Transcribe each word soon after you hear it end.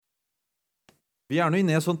Vi nå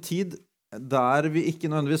inne i en sånn tid der vi ikke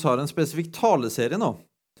nødvendigvis har en spesifikk taleserie nå.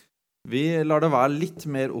 Vi lar det være litt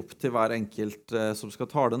mer opp til hver enkelt som skal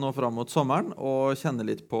tale nå frem mot sommeren, og kjenne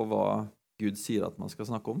litt på hva Gud sier at man skal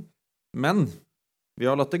snakke om. Men vi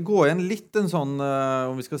har latt det gå igjen litt en sånn,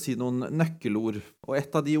 om vi skal si noen nøkkelord, og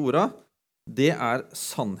et av de ordene, det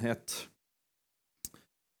sannhet.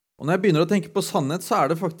 Og når jeg begynner å tenke på sannhet, så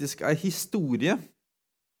det faktisk en historie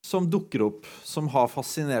som dukker opp, som har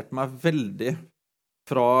fascinert meg veldig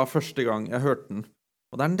fra første gang jeg hørte den.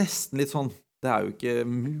 Og det nesten litt sånn, det jo ikke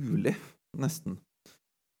mulig, nesten.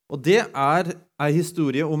 Og det en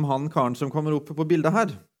historie om han karen som kommer opp på bildet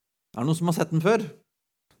her. Det noen som har sett den før?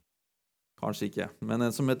 Kanskje ikke, men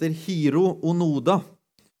en som heter Hiro Onoda.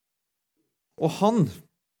 Og han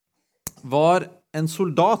var en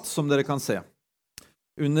soldat, som dere kan se,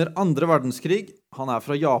 under andre verdenskrig. Han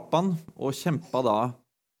fra Japan og kjempet da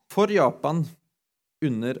for Japan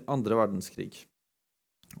under andre verdenskrig.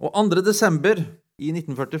 Og 2. desember i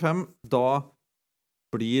 1945, da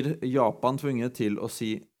blir Japan tvunget til å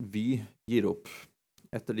si vi gir opp,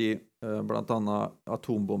 etter de blant annet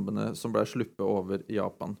atombombene som ble sluppet over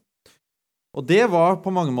Japan. Og det var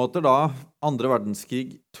på mange måter da andre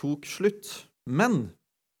verdenskrig tok slutt, men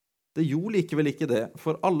det gjorde likevel ikke det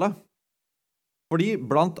for alle. Fordi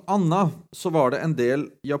blant annet så var det en del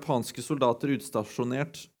japanske soldater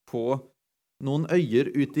utstasjonert på noen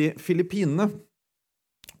øyer ute i Filippinene.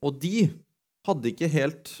 Og de hadde ikke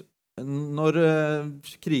helt, når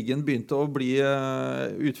krigen begynte å bli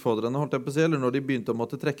utfordrende, holdt jeg på å si, eller når de begynte å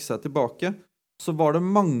måtte trekke seg tilbake, så var det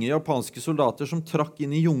mange japanske soldater som trakk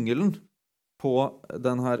inn i jungelen på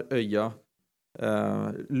denne øya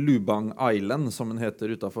Lubang Island, som den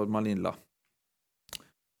heter utenfor Manila.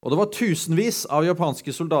 Og det var tusenvis av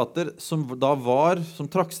japanske soldater som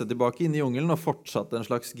trakk seg tilbake inn i jungelen og fortsatte en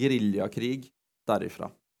slags guerillakrig derifra.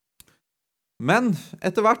 Men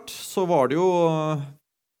etter hvert så var det jo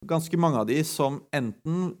ganske mange av de som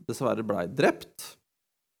enten dessverre ble drept,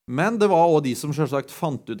 men det var også de som selvsagt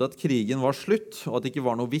fant ut at krigen var slutt, og at det ikke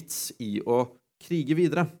var noe vits i å krige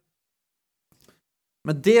videre.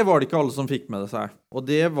 Men det var det ikke alle som fikk med det seg, og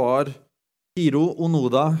det var Hiro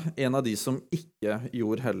Onoda, en av de som ikke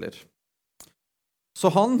gjorde heller.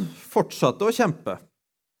 Så han fortsatte å kjempe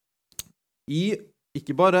i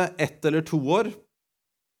ikke bare 1 eller 2 år,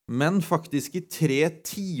 men faktisk i 3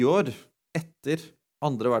 tiår etter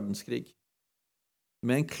andre verdenskrig.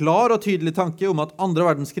 Med en klar og tydelig tanke om at andre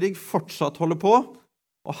verdenskrig fortsatt holder på,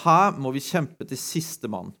 og her må vi kjempe til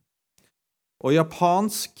siste mann. Og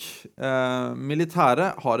japansk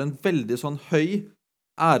militære har en veldig sånn høy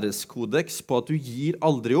æreskodeks på at du gir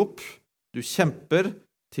aldri opp. Du kjemper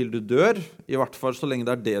til du dør, i hvert fall så lenge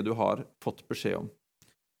det det du har fått beskjed om.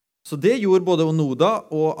 Så det gjorde både Onoda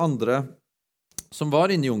og andre som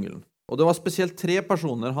var inne i jungelen. Og det var spesielt 3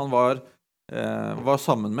 personer han var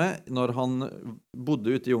sammen med når han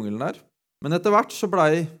bodde ute i jungelen der. Men etter hvert så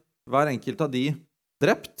ble hver enkelt av de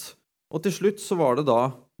drept, og til slutt så var det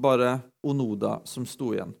da bare Onoda som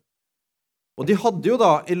sto igjen. Og de hadde jo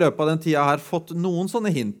da i løpet av den tida her fått noen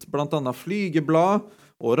sånne hint, blant annet flygeblad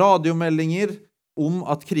og radiomeldinger om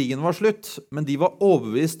at krigen var slutt, men de var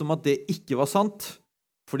overbevist om at det ikke var sant,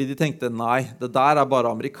 fordi de tenkte, nei, det der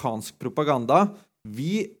bare amerikansk propaganda.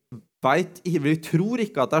 Vi tror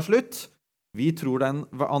ikke at det slutt. Vi tror den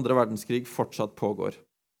andre verdenskrig fortsatt pågår.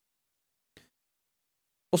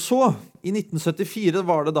 Og så, i 1974,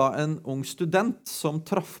 var det da en ung student som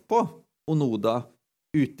traff på Onoda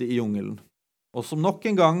ute i jungelen, og som nok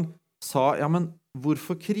en gang sa, ja, men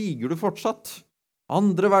hvorfor kriger du fortsatt?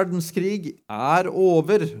 Andre verdenskrig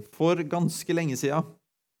over for ganske lenge siden.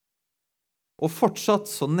 Og fortsatt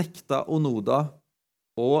så nekta Onoda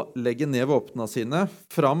å legge ned våpnene sine,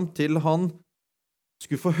 fram til han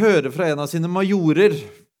skulle få høre fra en av sine majorer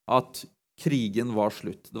at krigen var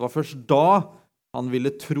slutt. Det var først da han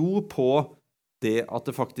ville tro på det at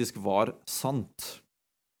det faktisk var sant.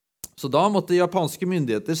 Så da måtte japanske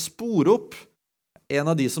myndigheter spore opp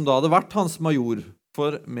en av de som da hadde vært hans major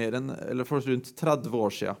for rundt 30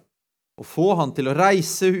 år siden, og få han til å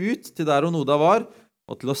reise ut til der Onoda var,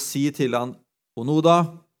 og til å si til han,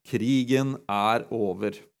 Onoda, krigen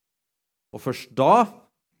over. Og først da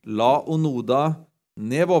la Onoda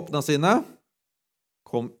ned våpnene sine,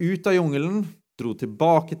 kom ut av jungelen, dro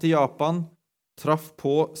tilbake til Japan, traff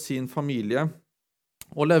på sin familie,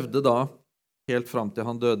 og levde da helt fram til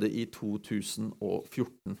han døde i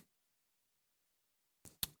 2014.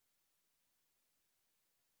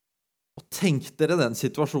 Og tenk dere den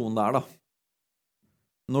situasjonen der da.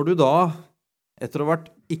 Når du da, etter å ha vært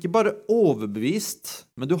ikke bare overbevist,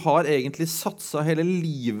 men du har egentlig satset hele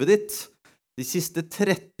livet ditt de siste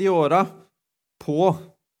 30 årene på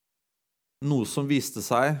noe som viste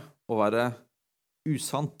seg å være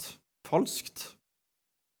usant, falskt,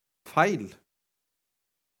 feil.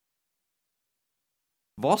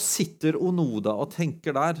 Hva sitter Onoda og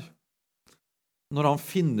tenker der når han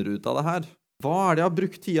finner ut av det her? Hva er det jeg har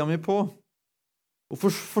brukt tida mi på?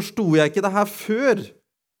 Hvorfor forstod jeg ikke det her før?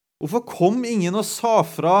 Hvorfor kom ingen og sa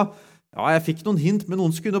fra? Ja, jeg fikk noen hint, men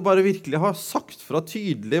noen skulle bare virkelig ha sagt fra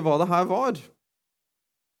tydelig hva det her var.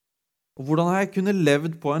 Og hvordan har jeg kunnet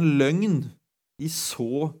levd på en løgn i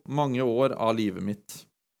så mange år av livet mitt?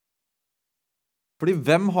 Fordi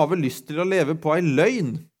hvem har vel lyst til å leve på en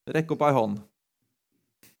løgn? Rekk opp en hånd.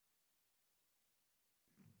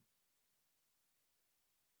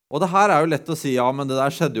 Og det her er jo lett å si, ja, men det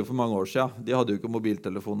der skjedde jo for mange år siden. De hadde jo ikke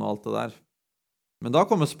mobiltelefon og alt det der. Men da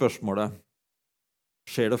kommer spørsmålet,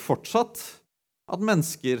 skjer det fortsatt at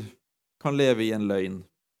mennesker kan leve i en løgn?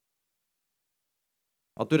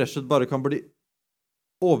 At du rett og slett bare kan bli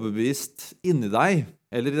overbevist inni deg,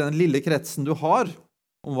 eller i den lille kretsen du har,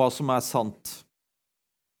 om hva som er sant.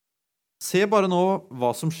 Se bare nå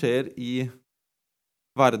hva som skjer i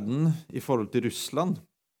verden i forhold til Russland,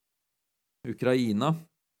 Ukraina.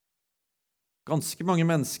 Ganske mange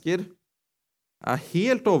mennesker er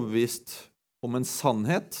helt overbevist om en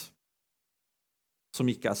sannhet som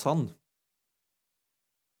ikke er sann.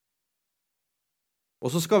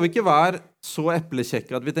 Og så skal vi ikke være så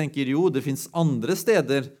eplekjekke at vi tenker, jo, det finnes andre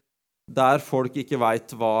steder der folk ikke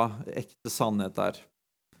vet hva ekte sannhet er.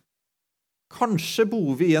 Kanskje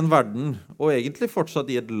bor vi i en verden, og egentlig fortsatt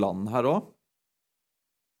i et land her også,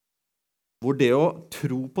 hvor det å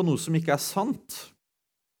tro på noe som ikke er sant,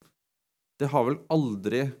 det har vel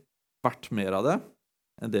aldri vært mer av det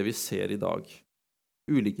enn det vi ser i dag.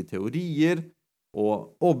 Ulike teorier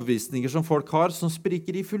og overbevisninger som folk har, som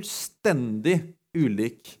spriker i fullstendig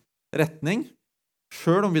ulik retning,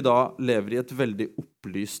 selv om vi da lever i et veldig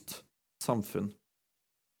opplyst samfunn.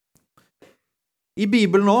 I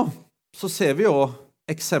Bibelen nå, så ser vi jo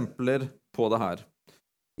eksempler på det her.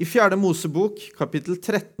 I 4. Mosebok, kapittel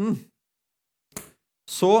 13,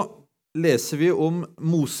 så leser vi om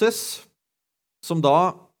Moses, som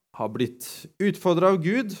da har blitt utfordret av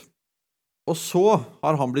Gud, og så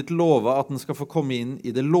har han blitt lovet at han skal få komme inn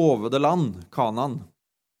i det lovede land, Kanaan.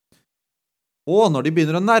 Og når de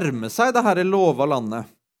begynner å nærme seg det her lovede landet,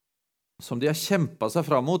 som de har kjempet seg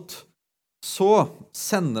fram mot, så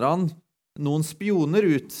sender han noen spioner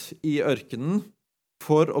ut i ørkenen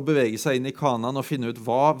for å bevege seg inn i Kanaan og finne ut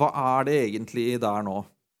hva er det egentlig der nå.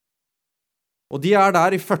 Og de er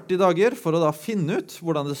der i 40 dager for å da finne ut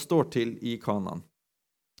hvordan det står til i Kanaan.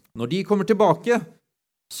 Når de kommer tilbake,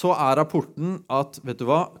 så er rapporten at, vet du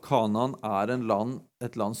hva, Kanaan er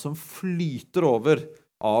et land som flyter over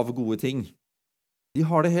av gode ting. De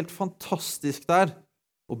har det helt fantastisk der,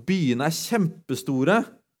 og byene er kjempestore,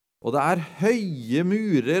 og det er høye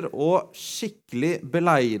murer og skikkelig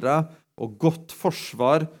beleiret og godt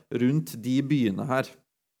forsvar rundt de byene her.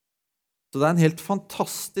 Så det er en helt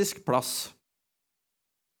fantastisk plass.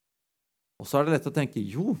 Og så er det lett å tenke,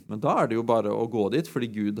 jo, men da er det jo bare å gå dit, fordi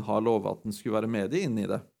Gud har lovet at den skulle være med inn i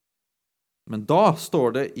det. Men da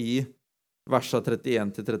står det i verset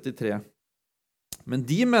 31-33. Men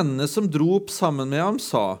de mennene som dro opp sammen med ham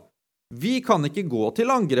sa, vi kan ikke gå til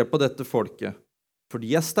angrep på dette folket, for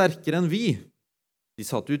de er sterkere enn vi. De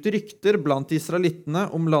satte ut rykter blant israelittene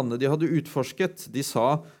om landet de hadde utforsket. De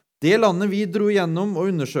sa, det landet vi dro gjennom og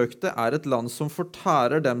undersøkte er et land som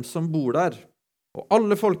fortærer dem som bor der. Og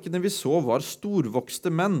alle folkene vi så var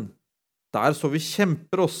storvokste menn. Der så vi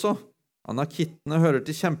kjemper også. Anakittene hører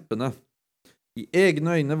til kjempene. I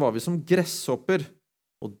egne øyne var vi som gresshopper,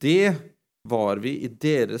 og det var vi i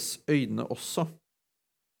deres øyne også.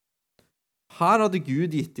 Her hadde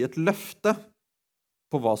Gud gitt dem et løfte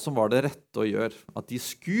på hva som var det rette å gjøre. At de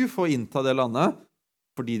skulle få innta det landet,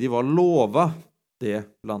 fordi de var lovet det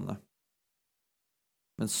landet.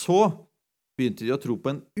 Men så begynte de å tro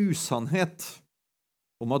på en usannhet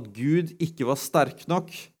om at Gud ikke var sterk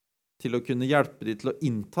nok til å kunne hjelpe dem til å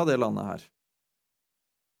innta det landet her.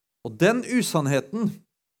 Og den usannheten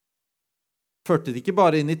førte de ikke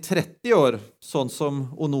bare inn i 30 år, sånn som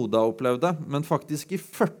Onoda opplevde, men faktisk i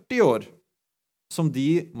 40 år, som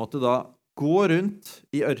de måtte da gå rundt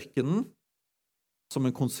i ørkenen som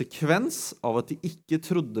en konsekvens av at de ikke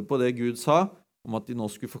trodde på det Gud sa, om at de nå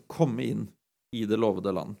skulle få komme inn i det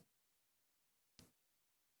lovede land.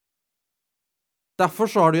 Derfor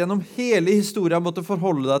så har du gjennom hele historien måttet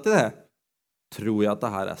forholde deg til det. Tror jeg at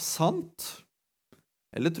det her er sant?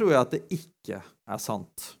 Eller tror jeg at det ikke er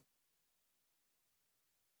sant?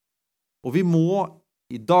 Og vi må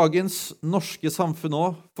i dagens norske samfunn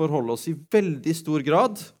også forholde oss i veldig stor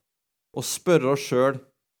grad og spørre oss selv,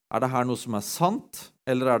 det her noe som sant,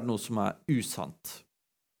 eller det noe som usant?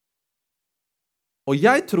 Og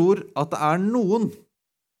jeg tror at det noen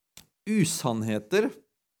usannheter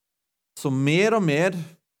som mer og mer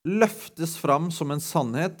løftes fram som en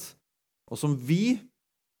sannhet, og som vi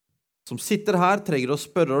som sitter her trenger å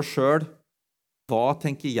spørre oss selv, hva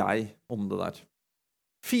tenker jeg om det der?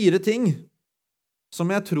 4 ting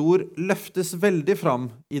som jeg tror løftes veldig fram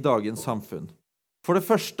i dagens samfunn. For det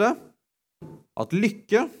første, at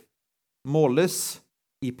lykke måles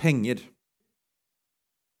i penger.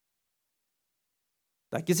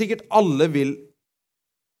 Det ikke sikkert alle vil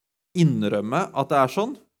innrømme at det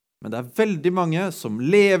sånn, men det veldig mange som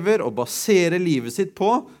lever og baserer livet sitt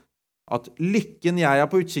på at lykken jeg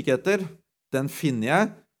på utkikk etter, den finner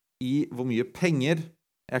jeg i hvor mye penger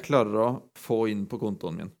jeg klarer å få inn på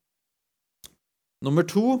kontoen min. Nummer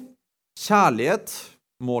 2, kjærlighet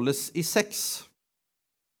måles i sex.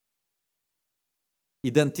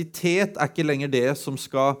 Identitet ikke lenger det som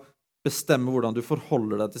skal bestemme hvordan du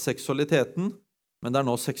forholder deg til seksualiteten, men det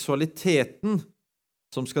nå seksualiteten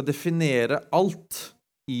som skal definere alt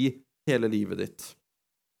i hele livet ditt.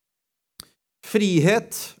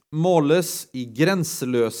 Frihet måles i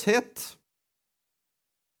grenseløshet.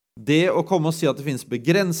 Det å komme og si at det finnes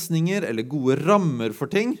begrensninger eller gode rammer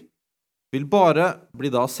for ting, vil bare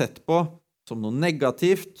bli da sett på som noe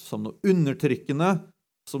negativt, som noe undertrykkende,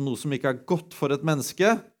 som noe som ikke godt for et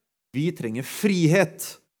menneske. Vi trenger frihet.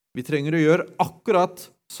 Vi trenger å gjøre akkurat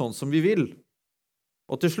sånn som vi vil.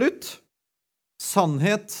 Og til slutt,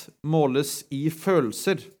 sannhet måles i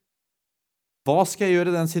følelser. Hva skal jeg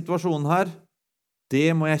gjøre i den situasjonen her? Det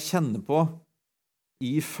må jeg kjenne på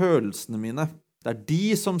i følelsene mine. Det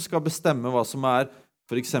de som skal bestemme hva som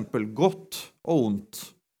for eksempel godt og ondt,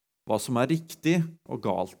 hva som riktig og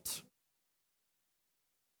galt.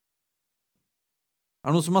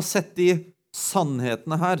 Det noen som har sett de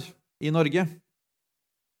sannhetene her i Norge?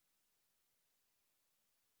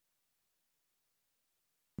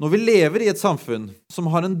 Når vi lever i et samfunn som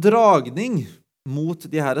har en dragning mot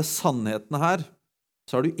de her sannhetene her,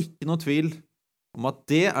 så det ikke noe tvil om at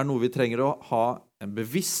det noe vi trenger å ha en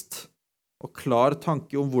bevisst og klar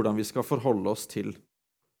tanke om hvordan vi skal forholde oss til.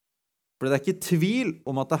 For det ikke tvil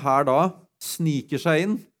om at det her da sniker seg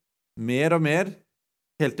inn mer og mer,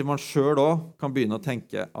 helt til man selv da kan begynne å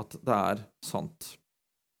tenke at det sant.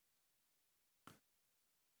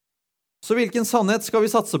 Så hvilken sannhet skal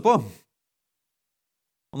vi satse på?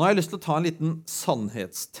 Og nå har jeg lyst til å ta en liten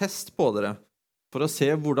sannhetstest på dere, for å se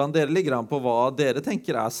hvordan dere ligger an på hva dere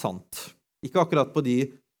tenker sant. Ikke akkurat på de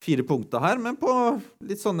 4 punktene her, men på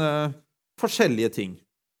litt sånne forskjellige ting.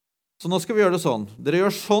 Så nå skal vi gjøre det sånn. Dere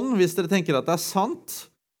gjør sånn hvis dere tenker at det sant,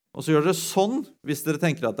 og så gjør dere sånn hvis dere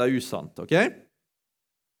tenker at det usant, ok?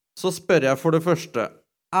 Så spør jeg for det første,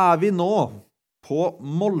 vi nå på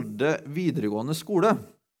Molde videregående skole?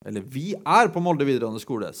 Eller vi på Molde videregående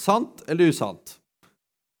skole. Sant eller usant?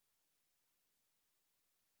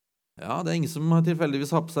 Ja, det ingen som tilfeldigvis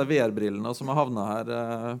har på seg VR-brillene og som har havnet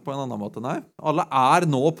her på en annen måte, nei. Alle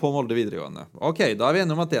nå på Molde videregående. Ok, da vi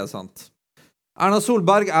enige om at det sant. Erna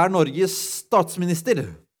Solberg Norges statsminister.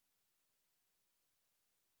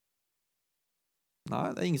 Nei,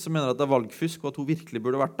 det ingen som mener at det valgfusk og at hun virkelig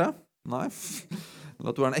burde vært det. Nei,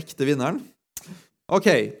 eller at hun den ekte vinneren. Ok,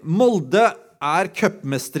 Molde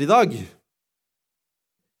cupmester i dag.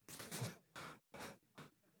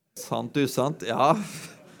 Sant, usant, ja.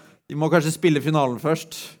 Vi må kanskje spille finalen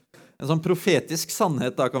først. En sånn profetisk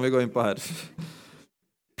sannhet da kan vi gå inn på her.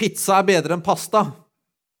 Pizza bedre enn pasta.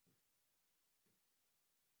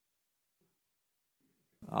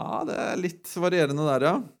 Ja, det litt varierende der,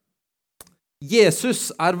 ja.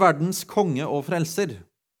 Jesus verdens konge og frelser.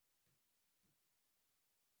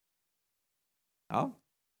 Ja,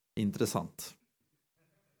 interessant.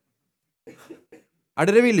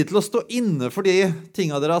 Dere villige til å stå inne for de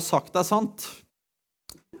tingene dere har sagt sant?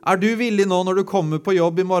 Du villig nå når du kommer på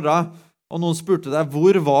jobb i morgen, og noen spurte deg,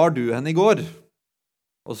 hvor var du hen i går?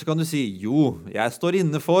 Og så kan du si, jo, jeg står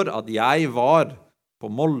inne for at jeg var på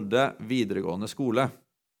Molde videregående skole.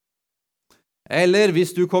 Eller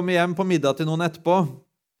hvis du kommer hjem på middag til noen etterpå,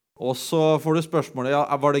 og så får du spørsmålet, ja,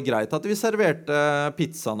 var det greit at vi serverte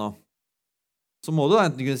pizza nå? Så må du da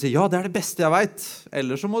enten kunne si, ja, det det beste jeg vet.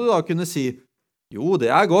 Eller så må du da kunne si, jo, det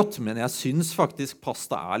godt, men jeg synes faktisk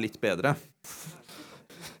pasta litt bedre.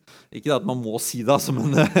 Ikke at man må si det,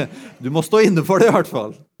 men du må stå inne for det i hvert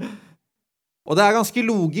fall. Og det ganske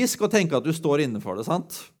logisk å tenke at du står inne for det,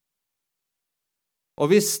 sant?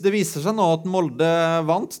 Og hvis det viser seg nå at Molde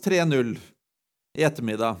vant 3-0 i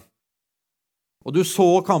ettermiddag, og du så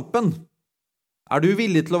kampen, Er du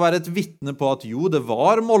villig til å være et vitne på at jo, det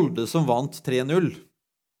var Molde som vant 3-0?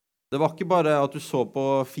 Det var ikke bare at du så på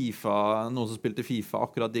FIFA, noen som spilte FIFA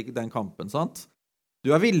akkurat i den kampen, sant? Du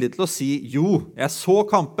er villig til å si, jo, jeg så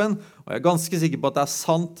kampen, og jeg er ganske sikker på at det er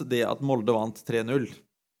sant det at Molde vant 3-0.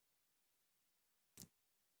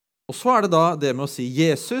 Og så er det da det med å si,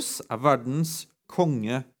 Jesus er verdens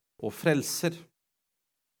konge og frelser.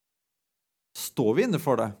 Står vi inne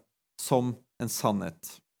for det som en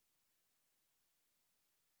sannhet?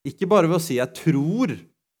 Ikke bare ved å si, jeg tror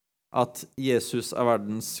at Jesus er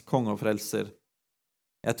verdens konge og frelser.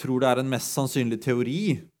 Jeg tror det er en mest sannsynlig teori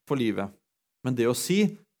for livet. Men det å si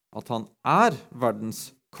at han er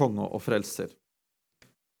verdens konge og frelser.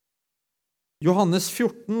 Johannes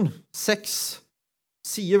 14, 6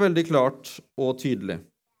 sier veldig klart og tydelig.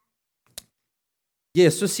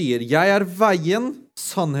 Jesus sier, jeg er veien,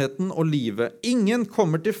 sannheten og livet. Ingen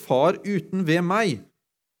kommer til far uten ved meg.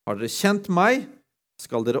 Har dere kjent meg,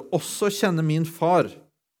 skal dere også kjenne min far.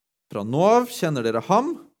 Fra nå av kjenner dere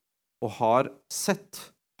ham og har sett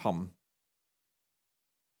ham.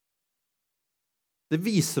 Det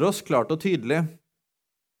viser oss klart og tydelig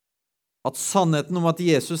at sannheten om at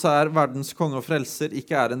Jesus er verdens konge og frelser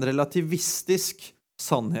ikke er en relativistisk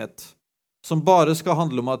sannhet som bare skal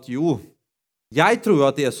handle om at jo, jeg tror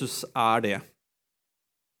at Jesus er det.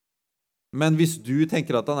 Men hvis du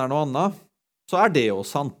tenker at han er noe annet, så er det jo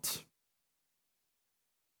sant.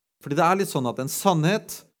 Fordi det er litt sånn at en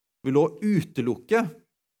sannhet vil også utelukke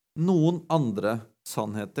noen andre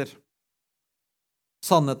sannheter.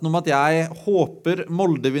 Sannheten om at jeg håper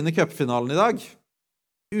Molde vinner cupfinalen i dag,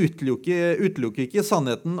 utelukker ikke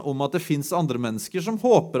sannheten om at det finnes andre mennesker som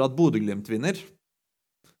håper at Bodø/Glimt vinner.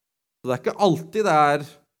 Så det er ikke alltid det er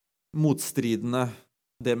motstridende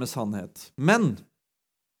det med sannhet. Men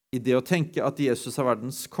i det å tenke at Jesus er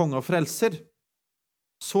verdens konge og frelser,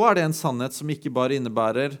 så er det en sannhet som ikke bare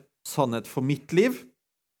innebærer sannhet for mitt liv,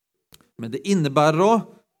 men det innebærer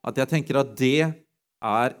også at jeg tenker at det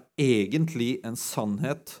er egentlig en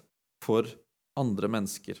sannhet for andre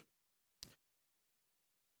mennesker.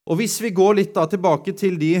 Og hvis vi går litt da tilbake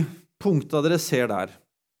til de punktene dere ser der.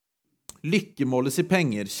 Lykke måles i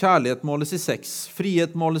penger, kjærlighet måles i sex,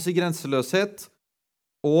 frihet måles i grenseløshet,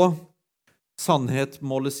 og sannhet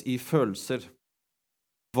måles i følelser.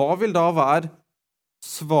 Hva vil da være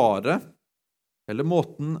svaret, eller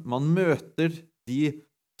måten man møter de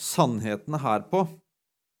sannhetene her på,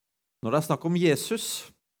 når det er snakk om Jesus?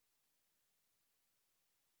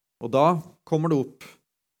 Og da kommer det opp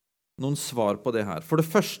noen svar på det her. For det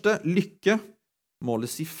første, lykke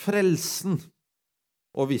måles i frelsen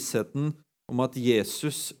og vissheten om at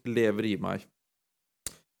Jesus lever i meg.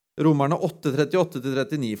 Romerne 8,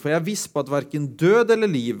 38-39. For jeg er viss på at hverken død eller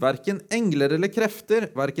liv, hverken engler eller krefter,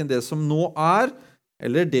 hverken det som nå er,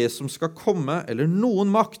 eller det som skal komme, eller noen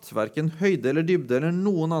makt, hverken høyde eller dybde, eller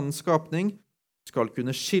noen annen skapning, skal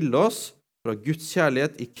kunne skille oss fra Guds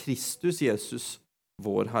kjærlighet i Kristus Jesus,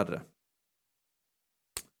 vår Herre.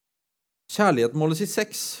 Kjærlighet måles i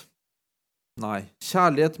sex? Nei,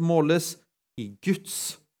 kjærlighet måles i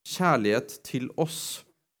Guds kjærlighet til oss,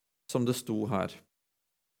 som det sto her.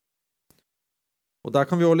 Og der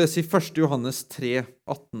kan vi også lese i 1. Johannes 3,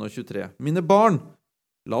 18 og 23. Mine barn,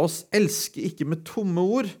 la oss elske ikke med tomme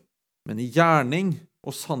ord, men i gjerning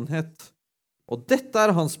og sannhet. Og dette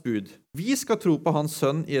er hans bud. Vi skal tro på hans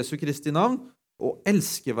sønn Jesu Kristi navn, og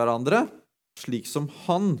elske hverandre, slik som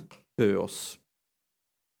han bød oss.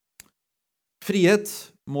 Frihet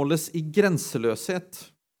måles i grenseløshet.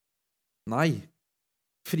 Nei,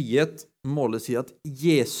 frihet måles i at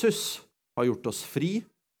Jesus har gjort oss fri,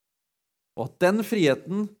 og at den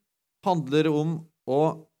friheten handler om å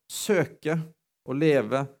søke og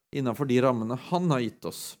leve innenfor de rammene han har gitt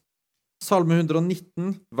oss. Salme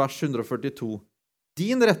 119, vers 142.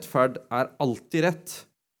 Din rettferd er alltid rett.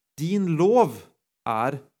 Din lov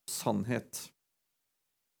er sannhet.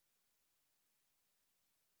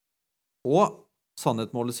 Og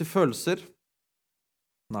sannhet måles i følelser.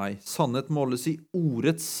 Nei, sannhet måles i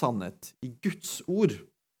ordets sannhet, i Guds ord.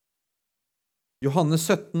 Johannes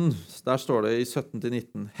 17, der står det i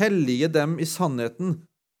 17-19. Hellige dem i sannheten.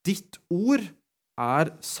 Ditt ord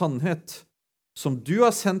er sannhet. Som du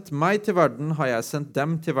har sendt meg til verden, har jeg sendt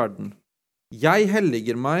dem til verden. Jeg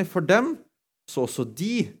helliger meg for dem, så også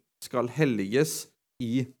de skal helliges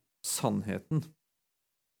i sannheten.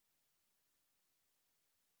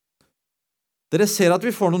 Dere ser at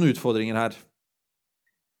vi får noen utfordringer her.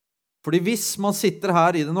 Fordi hvis man sitter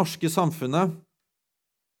her i det norske samfunnet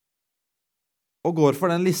og går for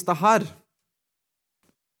den lista her,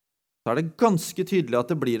 så er det ganske tydelig at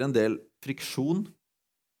det blir en del friksjon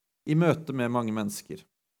i møte med mange mennesker.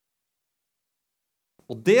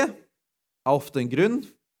 Og det er ofte en grunn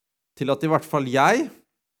til at i hvert fall jeg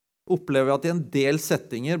opplever at i en del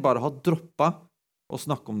settinger bare har droppet å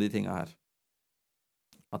snakke om de tingene her.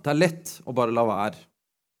 At det er lett å bare la være.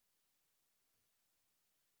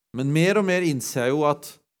 Men mer og mer innser jeg jo at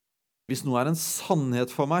hvis noe er en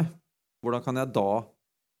sannhet for meg, hvordan kan jeg da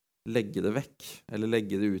legge det vekk, eller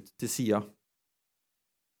legge det ut til siden?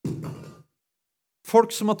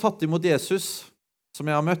 Folk som har tatt imot Jesus, som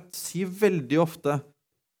jeg har møtt, sier veldig ofte,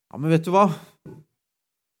 ja, men vet du hva?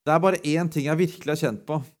 Det er bare én ting jeg virkelig har kjent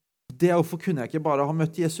på. Det er hvorfor kunne jeg ikke bare ha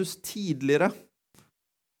møtt Jesus tidligere?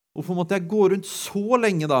 Hvorfor måtte jeg gå rundt så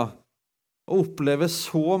lenge da, og oppleve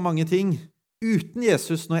så mange ting uten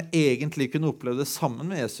Jesus, når jeg egentlig kunne oppleve det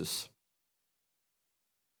sammen med Jesus?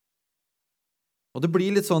 Og det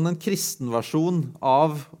blir litt sånn en kristen versjon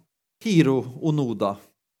av Hiro Onoda.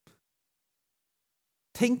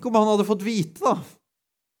 Tenk om han hadde fått vite da,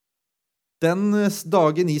 den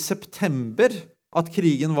dagen i september at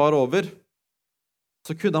krigen var over,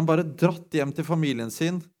 så kunne han bare dratt hjem til familien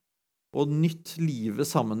sin og nytt livet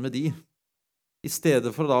sammen med de, i stedet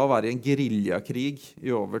for da å være i en guerillakrig i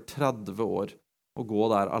over 30 år og gå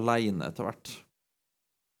der alene etter hvert.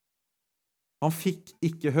 Han fikk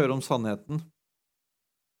ikke høre om sannheten,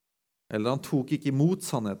 eller han tok ikke imot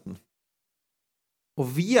sannheten. Og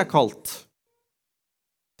vi er kalt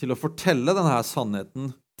til å fortelle denne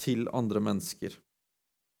sannheten til andre mennesker.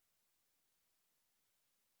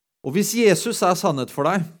 Og hvis Jesus er sannhet for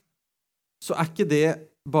deg, så er ikke det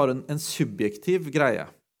bare en subjektiv greie.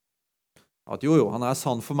 At jo, han er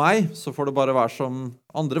sann for meg, så får det bare være som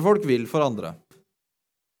andre folk vil for andre.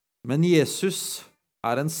 Men Jesus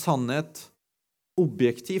er en sannhet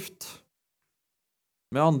objektivt.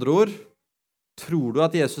 Med andre ord, tror du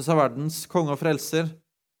at Jesus er verdens konge og frelser,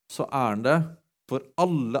 så er han det for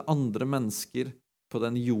alle andre mennesker på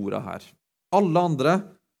den jorda her. Alle andre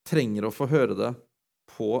trenger å få høre det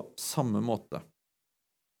på samme måte.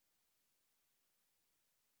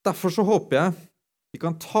 Derfor så håper jeg vi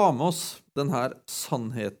kan ta med oss denne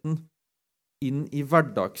sannheten inn i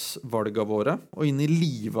hverdagsvalgene våre og inn i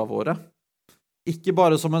livet våre. Ikke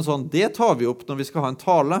bare som en sånn, det tar vi opp når vi skal ha en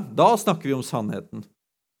tale, da snakker vi om sannheten.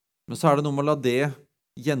 Men så er det noe med å la det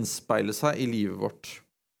gjenspeile seg i livet vårt.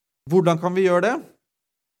 Hvordan kan vi gjøre det?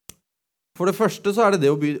 For det første så er det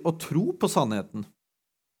det å tro på sannheten.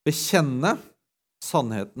 Bekjenne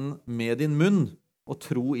sannheten med din munn og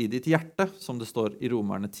tro i ditt hjerte, som det står i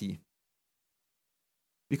Romerne 10.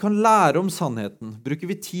 Vi kan lære om sannheten. Bruker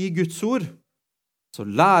vi tid i Guds ord, så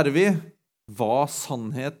lærer vi hva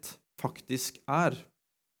sannhet faktisk er.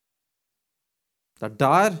 Det er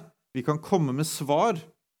der vi kan komme med svar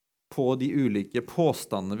på de ulike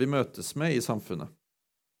påstandene vi møtes med i samfunnet.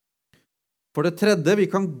 For det tredje, vi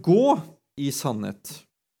kan gå i sannhet.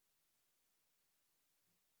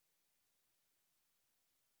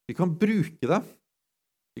 Vi kan bruke det.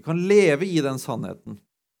 Vi kan leve i den sannheten.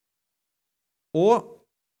 Og,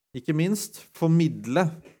 ikke minst, formidle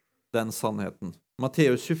den sannheten.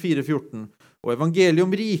 Matteus 24,14. Og evangeliet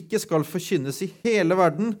om riket skal forkynnes i hele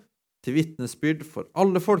verden til vitnesbyrd for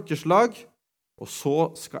alle folkeslag, og så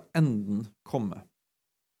skal enden komme.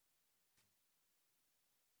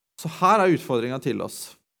 Så her er utfordringen til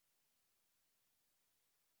oss.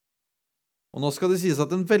 Og nå skal det sies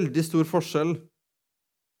at en veldig stor forskjell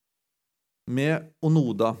med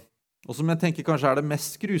Onoda, og som jeg tenker kanskje er det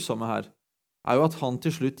mest grusomme her, er jo at han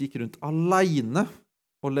til slutt gikk rundt alene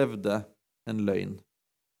og levde en løgn.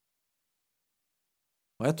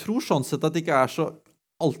 Og jeg tror sånn sett at det ikke er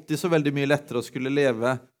alltid så veldig mye lettere å skulle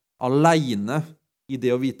leve alene i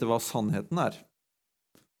det å vite hva sannheten er.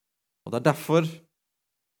 Og det er derfor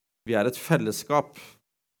vi er et fellesskap,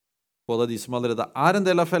 både de som allerede er en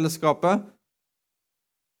del av fellesskapet,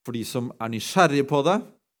 for de som er nysgjerrige på det,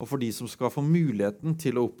 og for de som skal få muligheten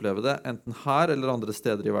til å oppleve det, enten her eller andre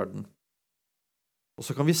steder i verden. Og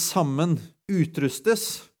så kan vi sammen utrustes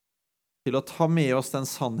til å ta med oss den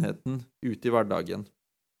sannheten ut i hverdagen.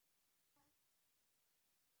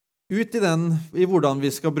 Ut i hvordan vi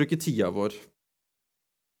skal bruke tida vår.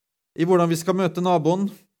 I hvordan vi skal møte naboen,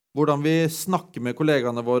 hvordan vi snakker med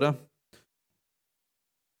kollegaene våre,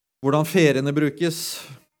 hvordan feriene brukes,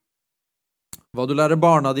 hva du lærer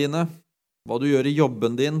barna dine, hva du gjør i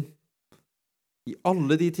jobben din. I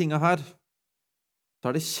alle de tingene her, så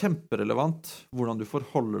er det kjemperelevant hvordan du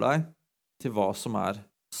forholder deg til hva som er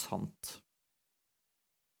sant.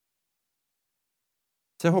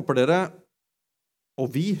 Så jeg håper dere, og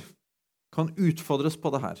vi, kan utfordres på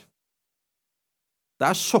det her. Det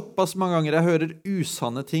er såpass mange ganger jeg hører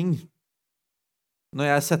usanne ting når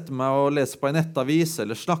jeg setter meg og leser på en nettavis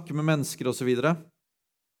eller snakker med mennesker og så videre.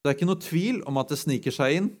 Det er ikke noe tvil om at det sniker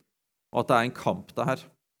seg inn, og at det er en kamp det her.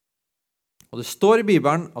 Og det står i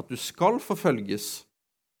Bibelen at du skal forfølges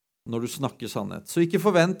når du snakker sannhet. Så ikke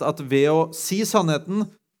forvent at ved å si sannheten,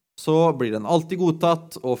 så blir den alltid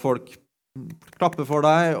godtatt, og folk klapper for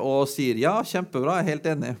deg og sier, ja, kjempebra, jeg er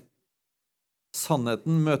helt enig.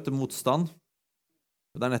 Sannheten møter motstand.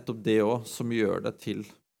 Det er nettopp det også som gjør det til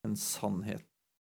en sannhet.